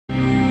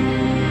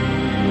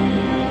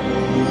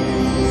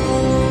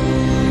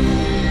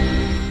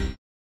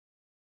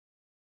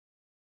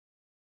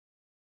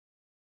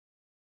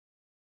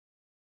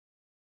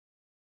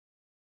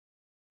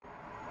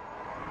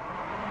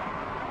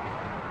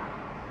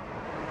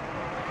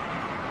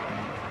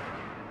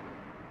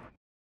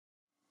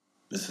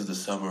This is the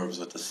suburbs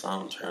with the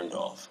sound turned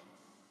off,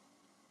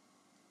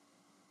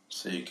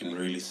 so you can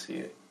really see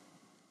it.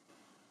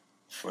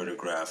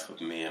 Photograph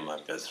of me and my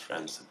best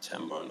friend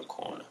September on the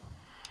corner.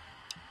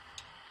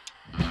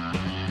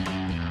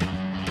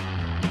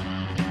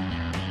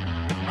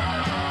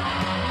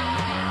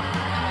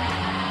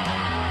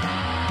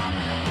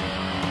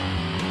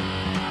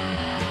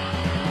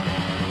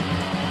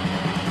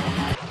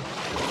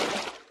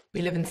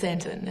 We live in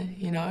Santon,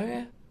 you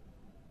know?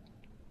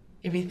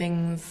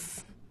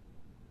 Everything's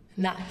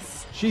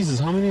nice. Jesus,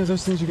 how many of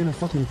those things are you gonna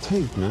fucking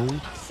take,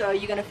 man? So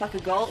you're gonna fuck a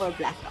girl or a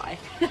black guy?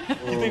 You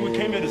think we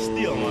came here to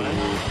steal, man?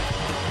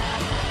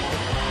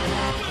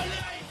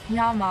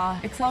 Ja,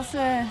 maar ik zal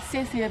ze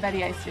 6 uur bij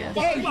de ijs weer.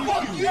 Hey,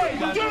 fuck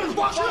you! Dude,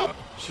 watch out!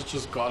 She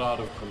just got out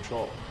of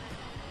control.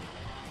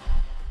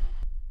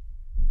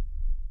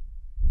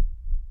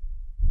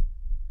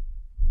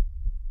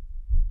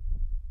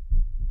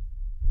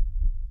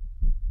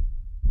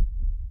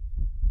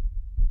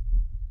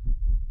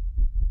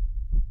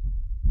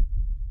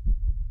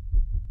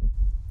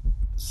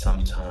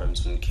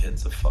 Sometimes when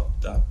kids are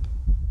fucked up,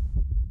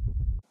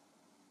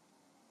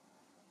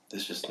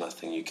 there's just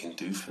nothing you can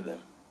do for them.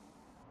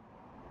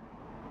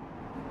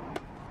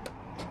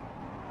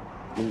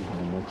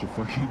 I'm not your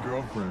fucking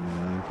girlfriend,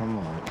 man. Come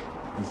on.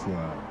 What's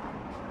that?